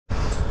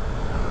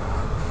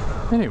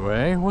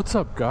Anyway, what's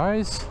up,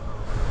 guys?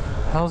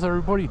 How's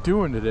everybody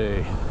doing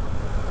today?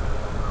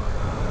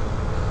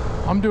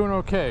 I'm doing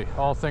okay,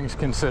 all things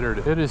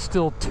considered. It is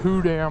still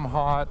too damn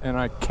hot and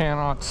I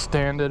cannot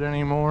stand it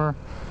anymore.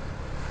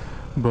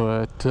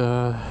 But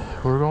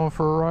we're going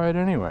for a ride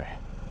anyway.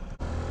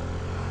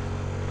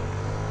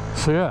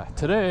 So yeah,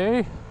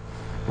 today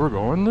we're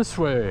going this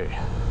way.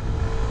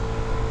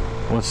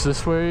 What's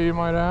this way, you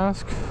might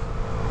ask?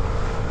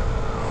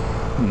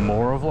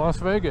 More of Las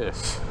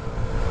Vegas.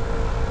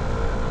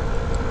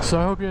 So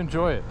I hope you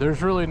enjoy it.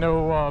 There's really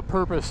no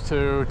purpose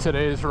to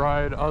today's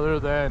ride other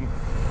than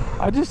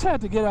I just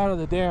had to get out of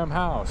the damn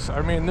house.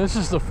 I mean, this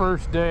is the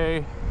first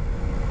day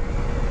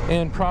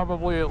in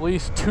probably at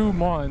least 2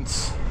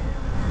 months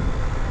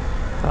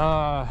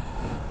that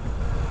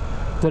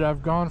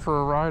I've gone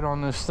for a ride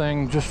on this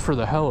thing just for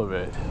the hell of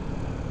it.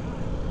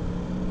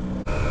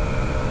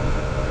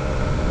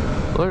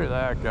 Look at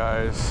that,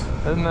 guys.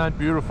 Isn't that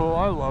beautiful?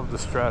 I love the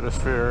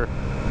stratosphere.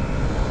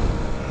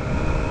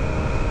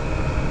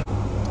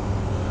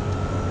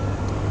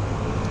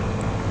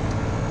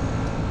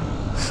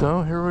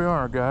 So here we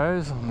are,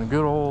 guys, on the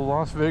good old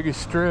Las Vegas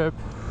Strip.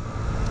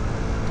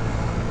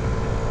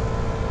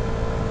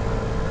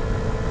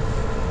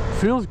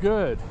 Feels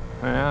good,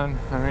 man.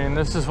 I mean,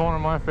 this is one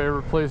of my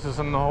favorite places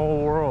in the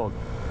whole world.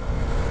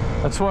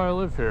 That's why I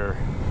live here.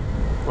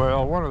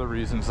 Well, one of the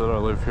reasons that I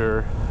live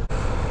here.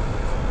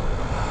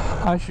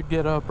 I should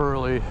get up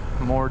early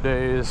more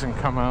days and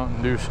come out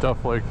and do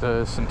stuff like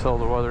this until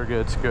the weather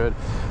gets good.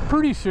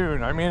 Pretty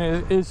soon. I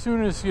mean, as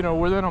soon as, you know,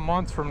 within a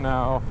month from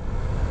now,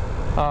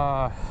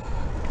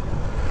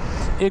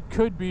 it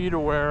could be to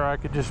where I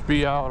could just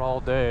be out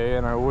all day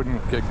and I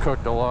wouldn't get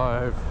cooked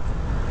alive.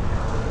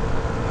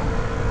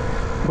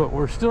 But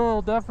we're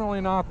still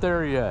definitely not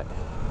there yet.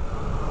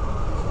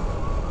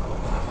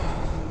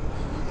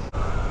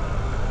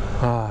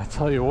 I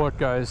tell you what,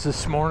 guys,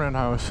 this morning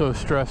I was so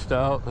stressed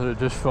out that it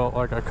just felt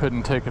like I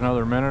couldn't take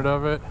another minute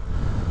of it.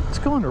 Let's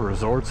go into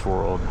Resorts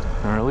World,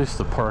 or at least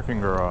the parking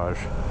garage.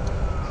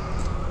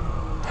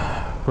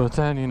 But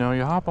then, you know,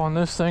 you hop on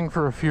this thing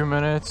for a few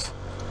minutes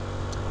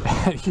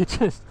and you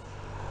just,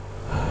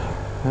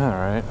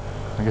 alright,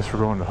 I guess we're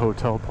going to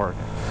hotel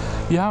parking.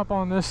 You hop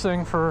on this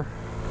thing for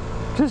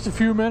just a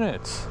few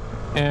minutes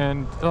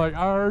and like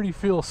I already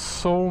feel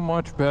so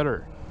much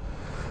better.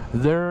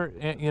 There,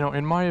 you know,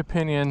 in my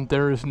opinion,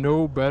 there is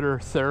no better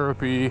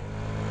therapy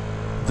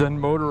than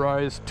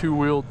motorized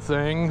two-wheeled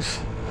things.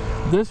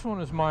 This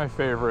one is my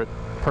favorite,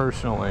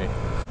 personally.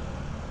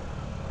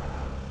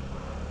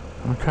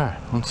 Okay,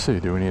 let's see.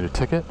 Do we need a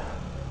ticket?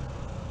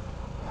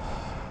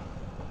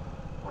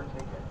 For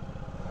ticket,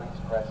 please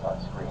press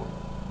on screen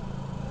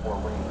or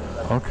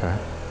wait. Okay.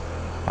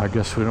 I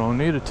guess we don't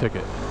need a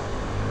ticket.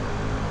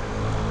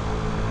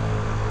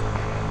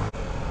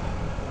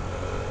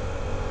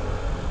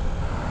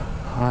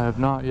 I have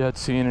not yet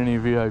seen any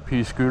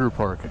VIP scooter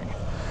parking.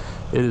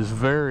 It is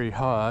very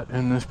hot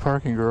in this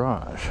parking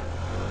garage.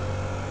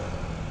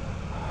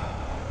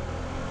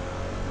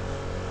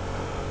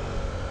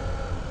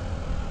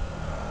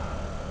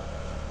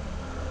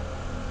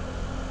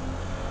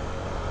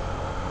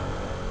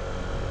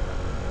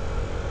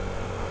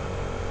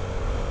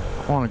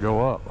 I want to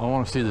go up. I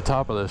want to see the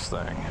top of this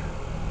thing.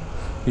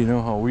 You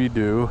know how we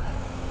do.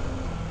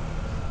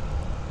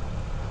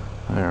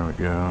 There we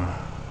go,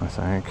 I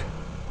think.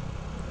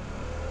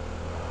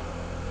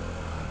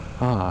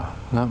 Ah,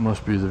 that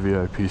must be the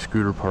VIP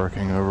scooter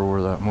parking over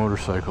where that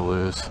motorcycle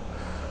is.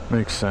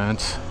 Makes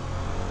sense.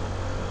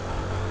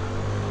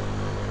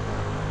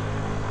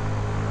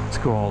 Let's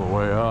go all the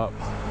way up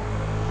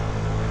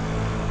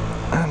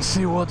and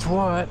see what's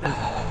what.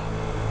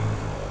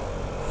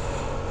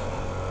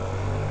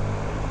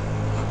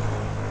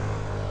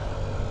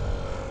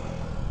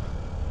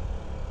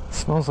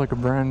 Smells like a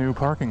brand new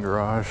parking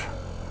garage.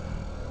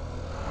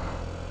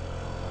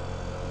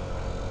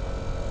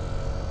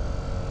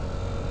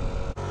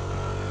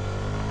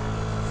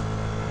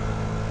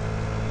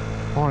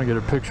 I want to get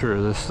a picture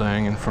of this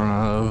thing in front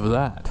of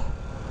that.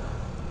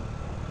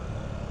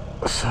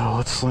 So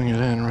let's sling it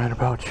in right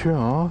about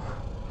here.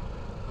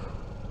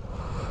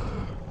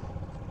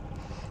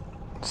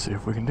 Let's see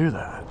if we can do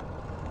that.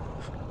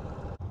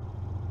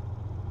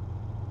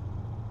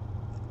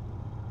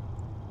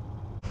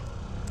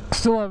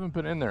 Still haven't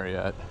been in there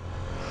yet.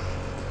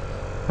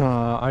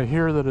 I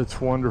hear that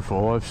it's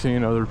wonderful. I've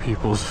seen other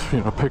people's,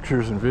 you know,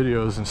 pictures and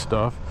videos and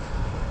stuff.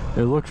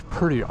 It looks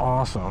pretty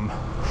awesome.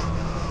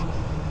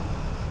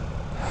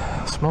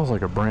 It smells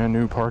like a brand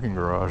new parking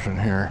garage in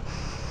here.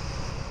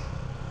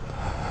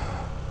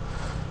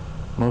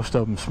 Most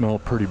of them smell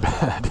pretty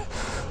bad.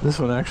 This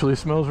one actually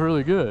smells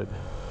really good.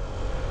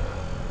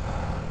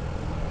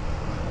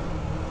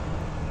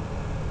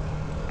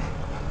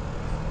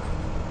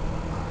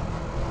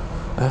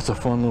 That's a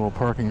fun little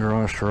parking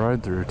garage to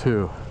ride through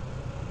too.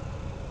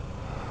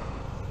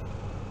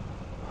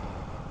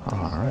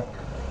 Alright.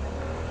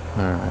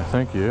 Alright,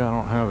 thank you. I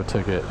don't have a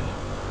ticket.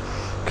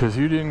 Because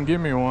you didn't give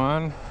me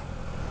one.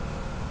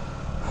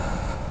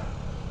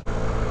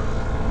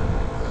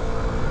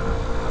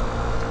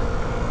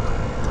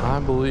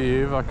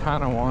 believe I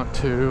kind of want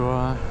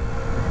to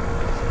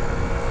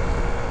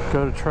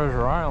go to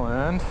Treasure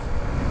Island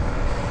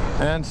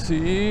and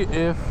see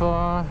if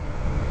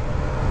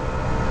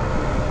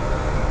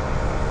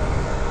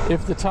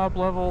the top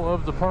level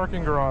of the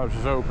parking garage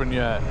is open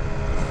yet.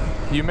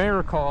 You may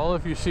recall,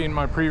 if you've seen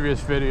my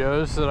previous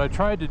videos, that I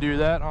tried to do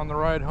that on the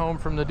ride home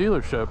from the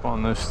dealership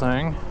on this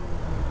thing.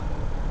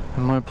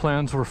 And my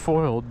plans were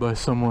foiled by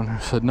someone who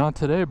said, "Not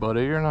today,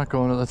 buddy, you're not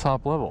going to the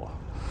top level.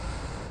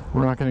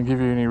 We're not going to give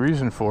you any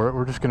reason for it,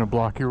 we're just going to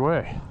block your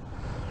way."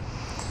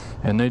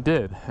 And they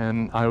did,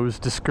 and I was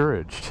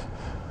discouraged.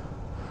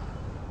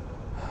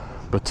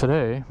 But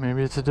today,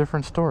 maybe it's a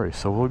different story,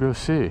 so we'll go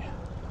see.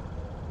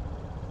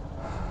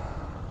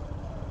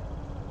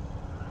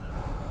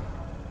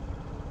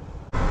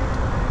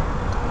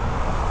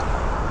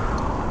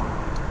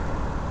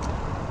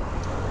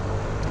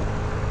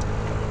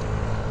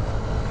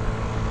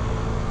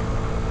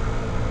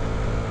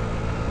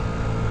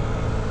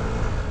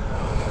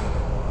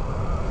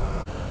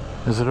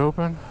 Is it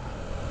open?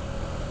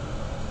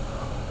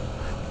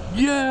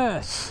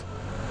 Yes!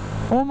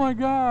 Oh my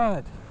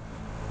God!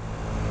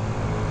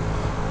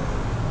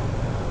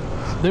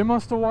 They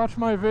must have watched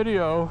my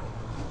video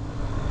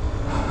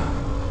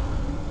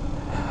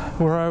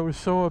where I was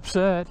so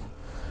upset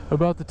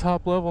about the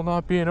top level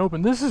not being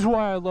open. This is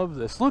why I love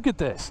this. Look at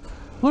this.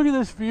 Look at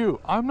this view.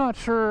 I'm not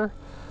sure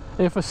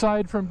if,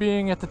 aside from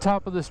being at the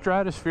top of the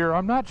stratosphere,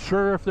 I'm not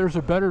sure if there's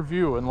a better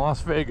view in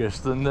Las Vegas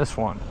than this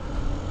one.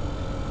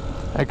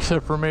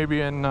 Except for maybe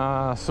in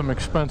some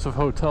expensive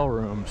hotel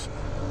rooms.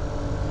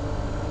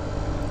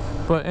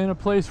 But in a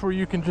place where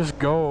you can just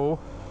go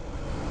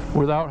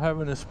without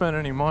having to spend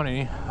any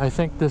money, I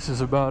think this is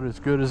about as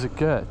good as it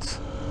gets.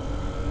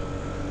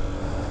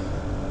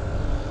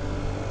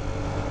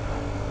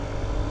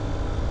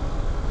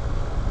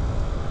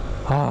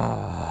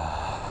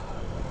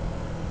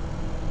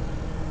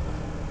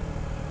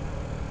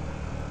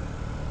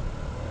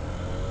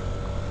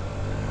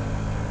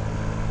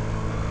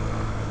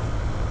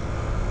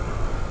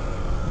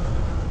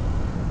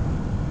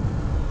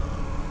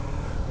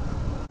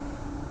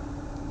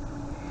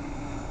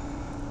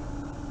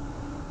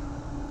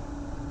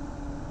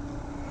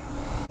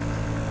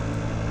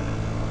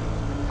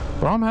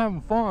 But I'm having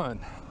fun.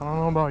 I don't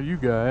know about you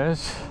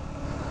guys.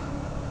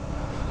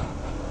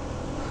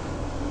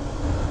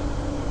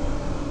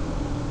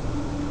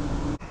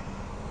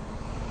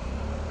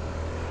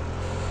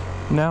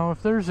 Now,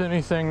 if there's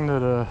anything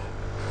that a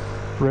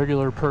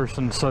regular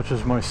person such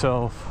as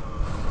myself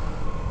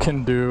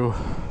can do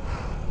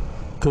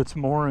that's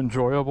more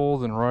enjoyable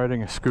than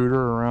riding a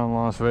scooter around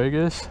Las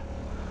Vegas,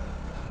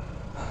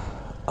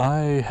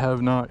 I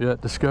have not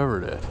yet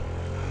discovered it.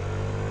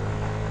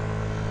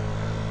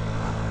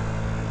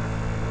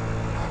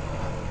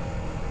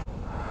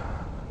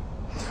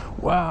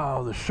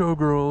 Wow, the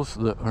showgirls,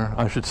 or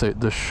I should say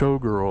the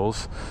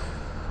showgirls,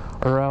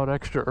 are out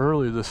extra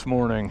early this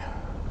morning.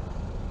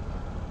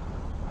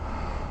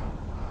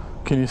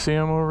 Can you see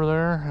them over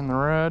there in the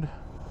red?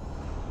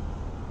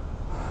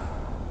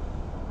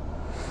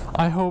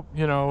 I hope,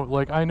 you know,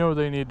 like, I know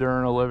they need to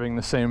earn a living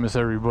the same as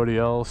everybody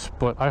else,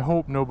 but I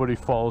hope nobody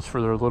falls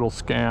for their little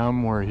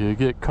scam where you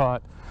get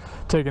caught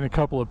taking a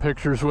couple of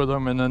pictures with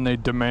them and then they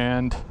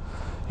demand,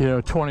 you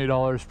know,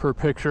 $20 per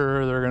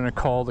picture. They're gonna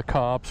call the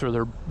cops,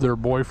 or their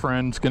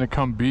boyfriend's gonna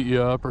come beat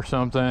you up or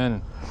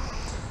something.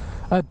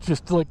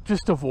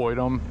 Just avoid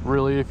them,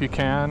 really, if you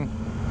can.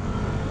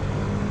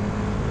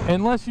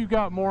 Unless you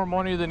got more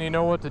money than you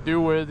know what to do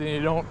with, and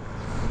you don't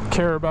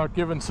care about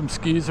giving some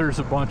skeezers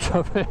a bunch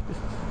of it.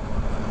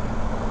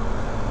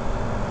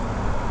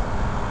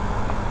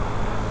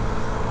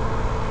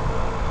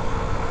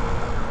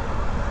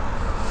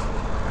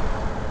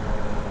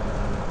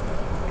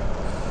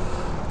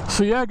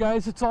 So yeah,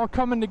 guys, it's all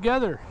coming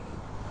together.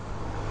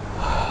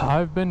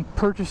 I've been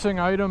purchasing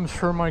items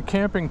for my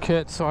camping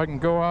kit so I can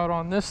go out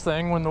on this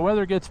thing when the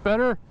weather gets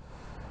better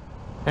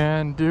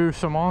and do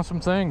some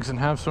awesome things and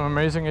have some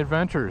amazing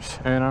adventures.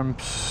 And I'm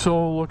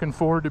so looking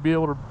forward to be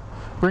able to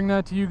bring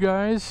that to you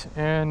guys.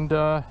 And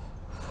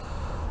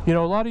you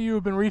know, a lot of you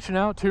have been reaching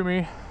out to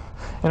me,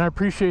 and I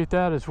appreciate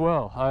that as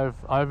well.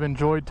 I've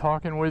enjoyed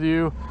talking with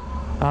you.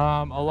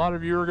 A lot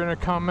of you are going to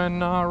come and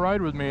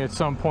ride with me at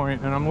some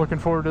point, and I'm looking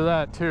forward to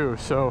that too.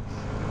 So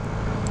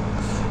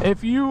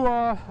if you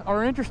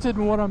are interested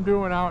in what I'm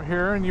doing out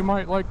here and you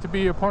might like to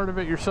be a part of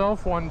it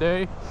yourself one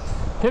day,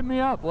 hit me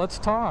up. Let's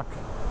talk.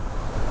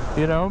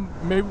 You know,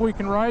 maybe we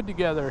can ride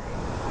together.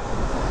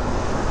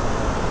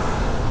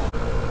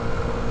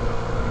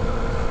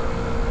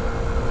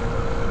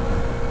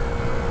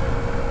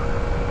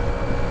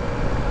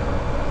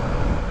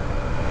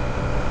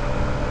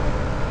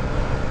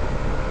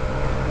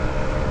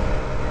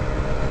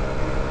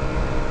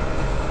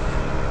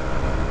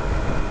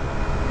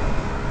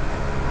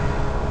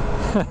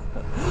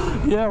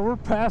 Yeah, we're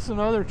passing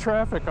other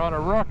traffic on a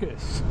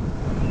Ruckus.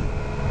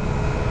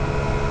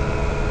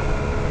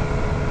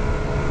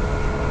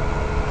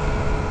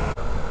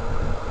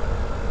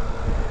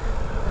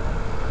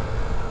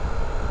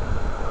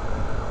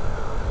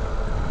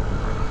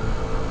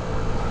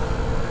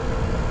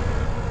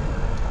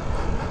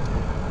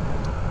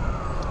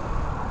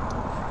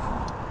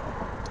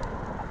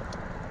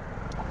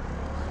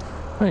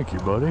 Thank you,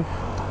 buddy.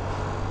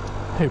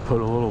 He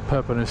put a little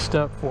pep in his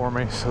step for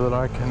me so that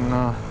I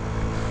can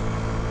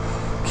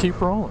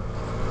keep rolling.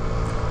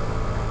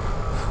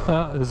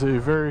 That is a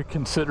very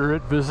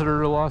considerate visitor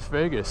to Las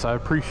Vegas. I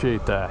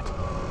appreciate that.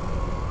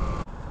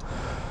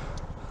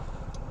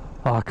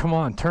 Oh, come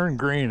on, turn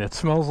green. It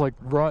smells like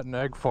rotten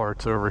egg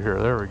farts over here.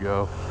 There we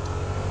go.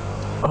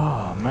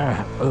 Oh,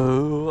 man.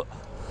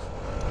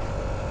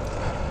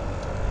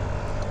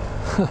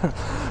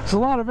 There's a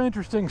lot of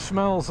interesting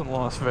smells in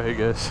Las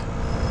Vegas.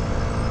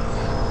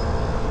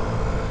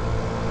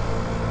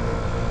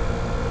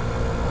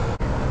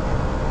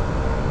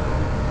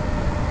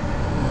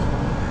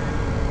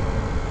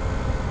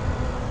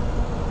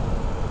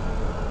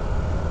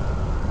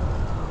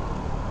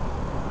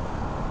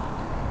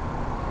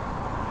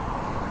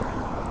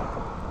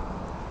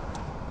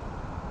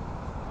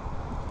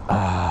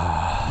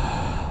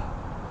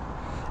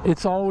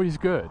 It's always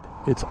good.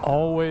 It's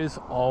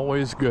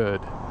always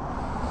good.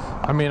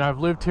 I mean, I've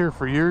lived here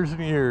for years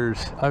and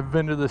years. I've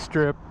been to the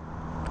Strip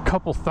a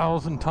couple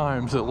thousand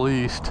times at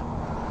least,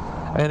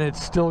 and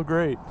it's still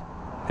great.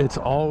 It's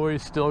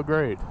always still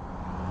great.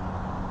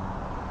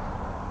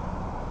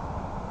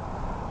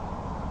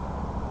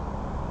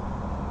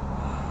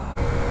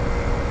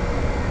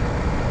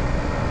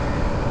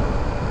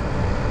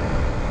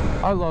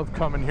 I love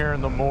coming here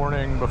in the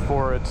morning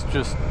before it's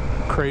just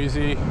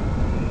crazy.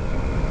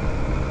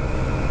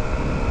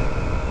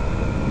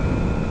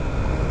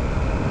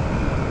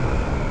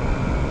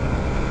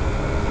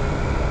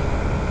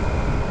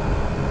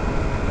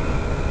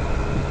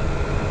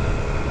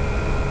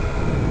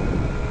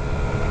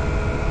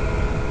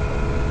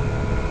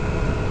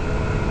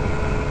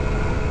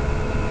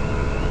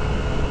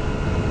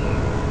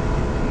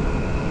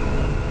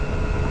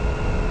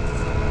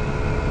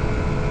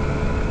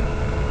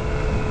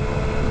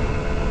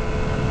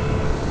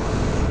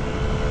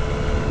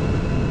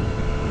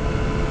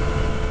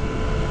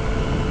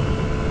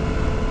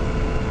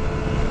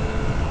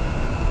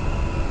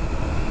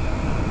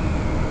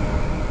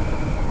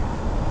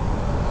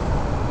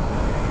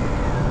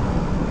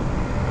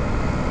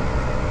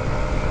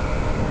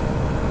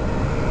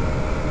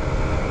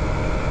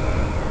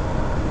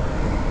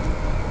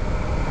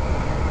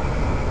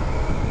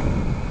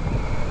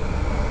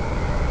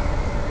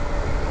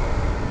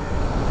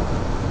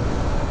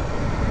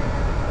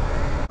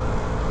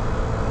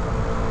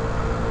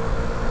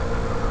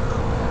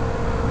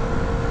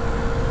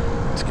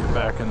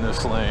 In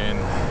this lane.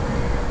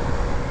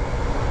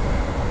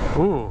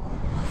 Ooh,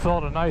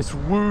 felt a nice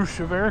whoosh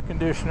of air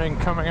conditioning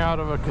coming out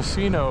of a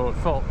casino. It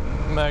felt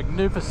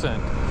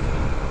magnificent.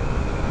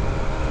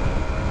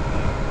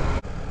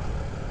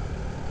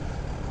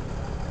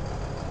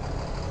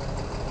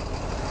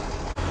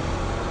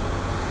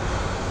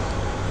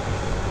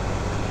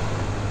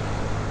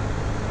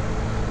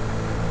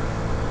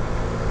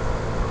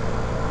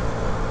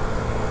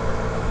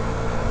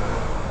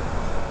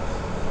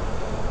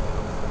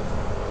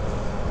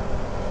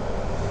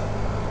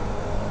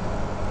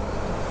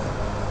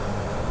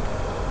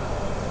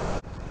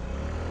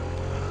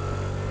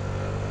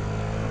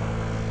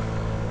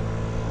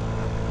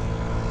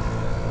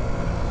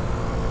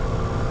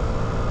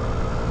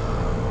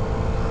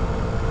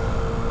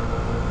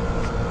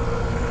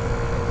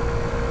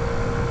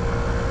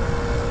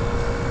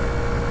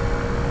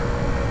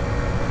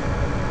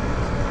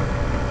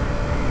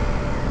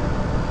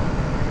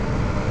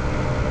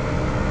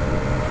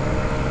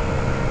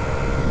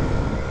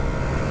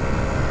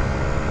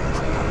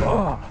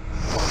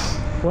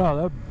 Wow,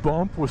 that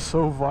bump was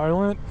so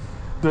violent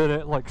that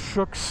it like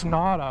shook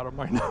snot out of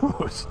my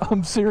nose.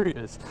 I'm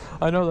serious.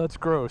 I know that's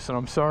gross and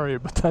I'm sorry,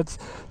 but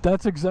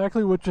that's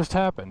exactly what just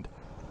happened.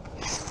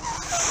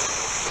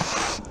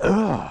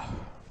 Ugh.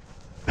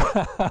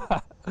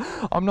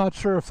 I'm not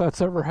sure if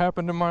that's ever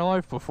happened in my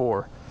life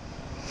before.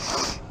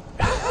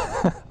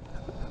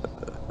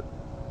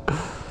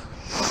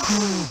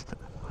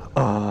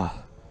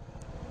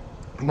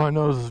 My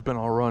nose has been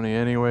all runny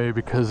anyway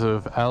because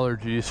of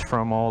allergies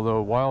from all the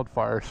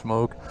wildfire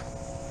smoke.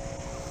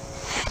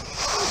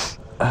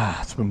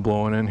 It's been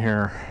blowing in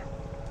here.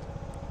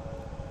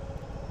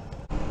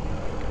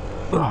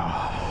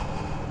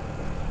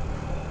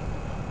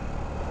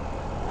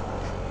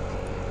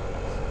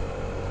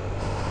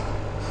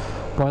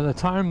 By the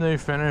time they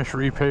finish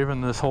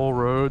repaving this whole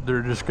road,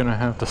 they're just gonna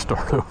have to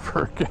start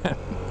over again.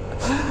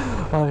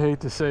 I hate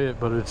to say it,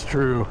 but it's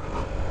true.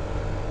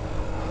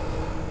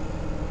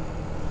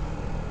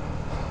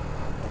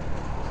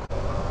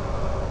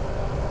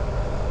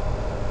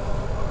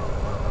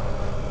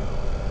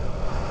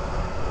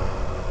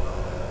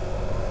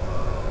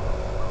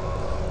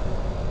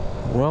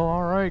 Well,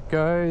 alright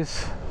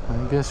guys, I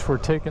guess we're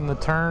taking the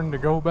turn to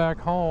go back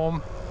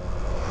home.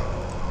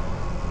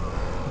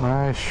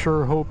 I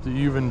sure hope that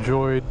you've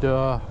enjoyed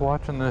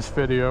watching this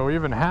video,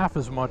 even half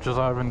as much as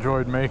I've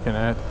enjoyed making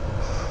it.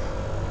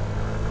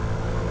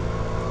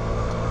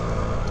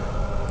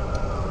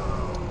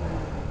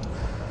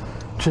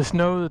 Just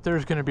know that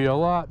there's going to be a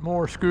lot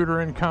more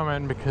scootering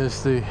coming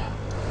because the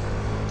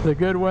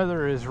good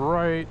weather is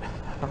right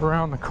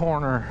around the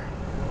corner.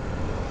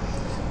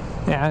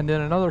 And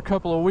in another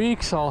couple of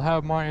weeks, I'll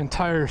have my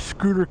entire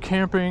scooter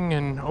camping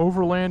and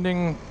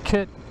overlanding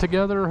kit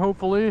together,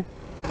 hopefully.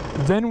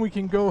 Then we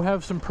can go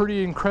have some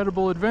pretty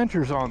incredible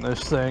adventures on this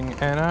thing,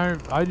 and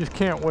I just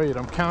can't wait.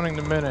 I'm counting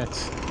the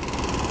minutes.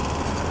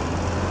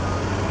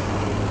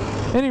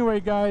 Anyway,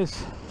 guys,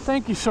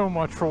 thank you so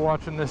much for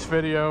watching this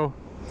video.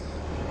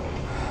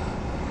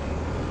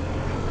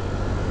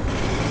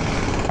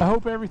 I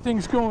hope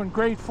everything's going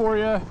great for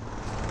you,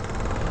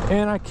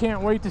 and I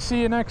can't wait to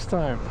see you next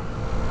time.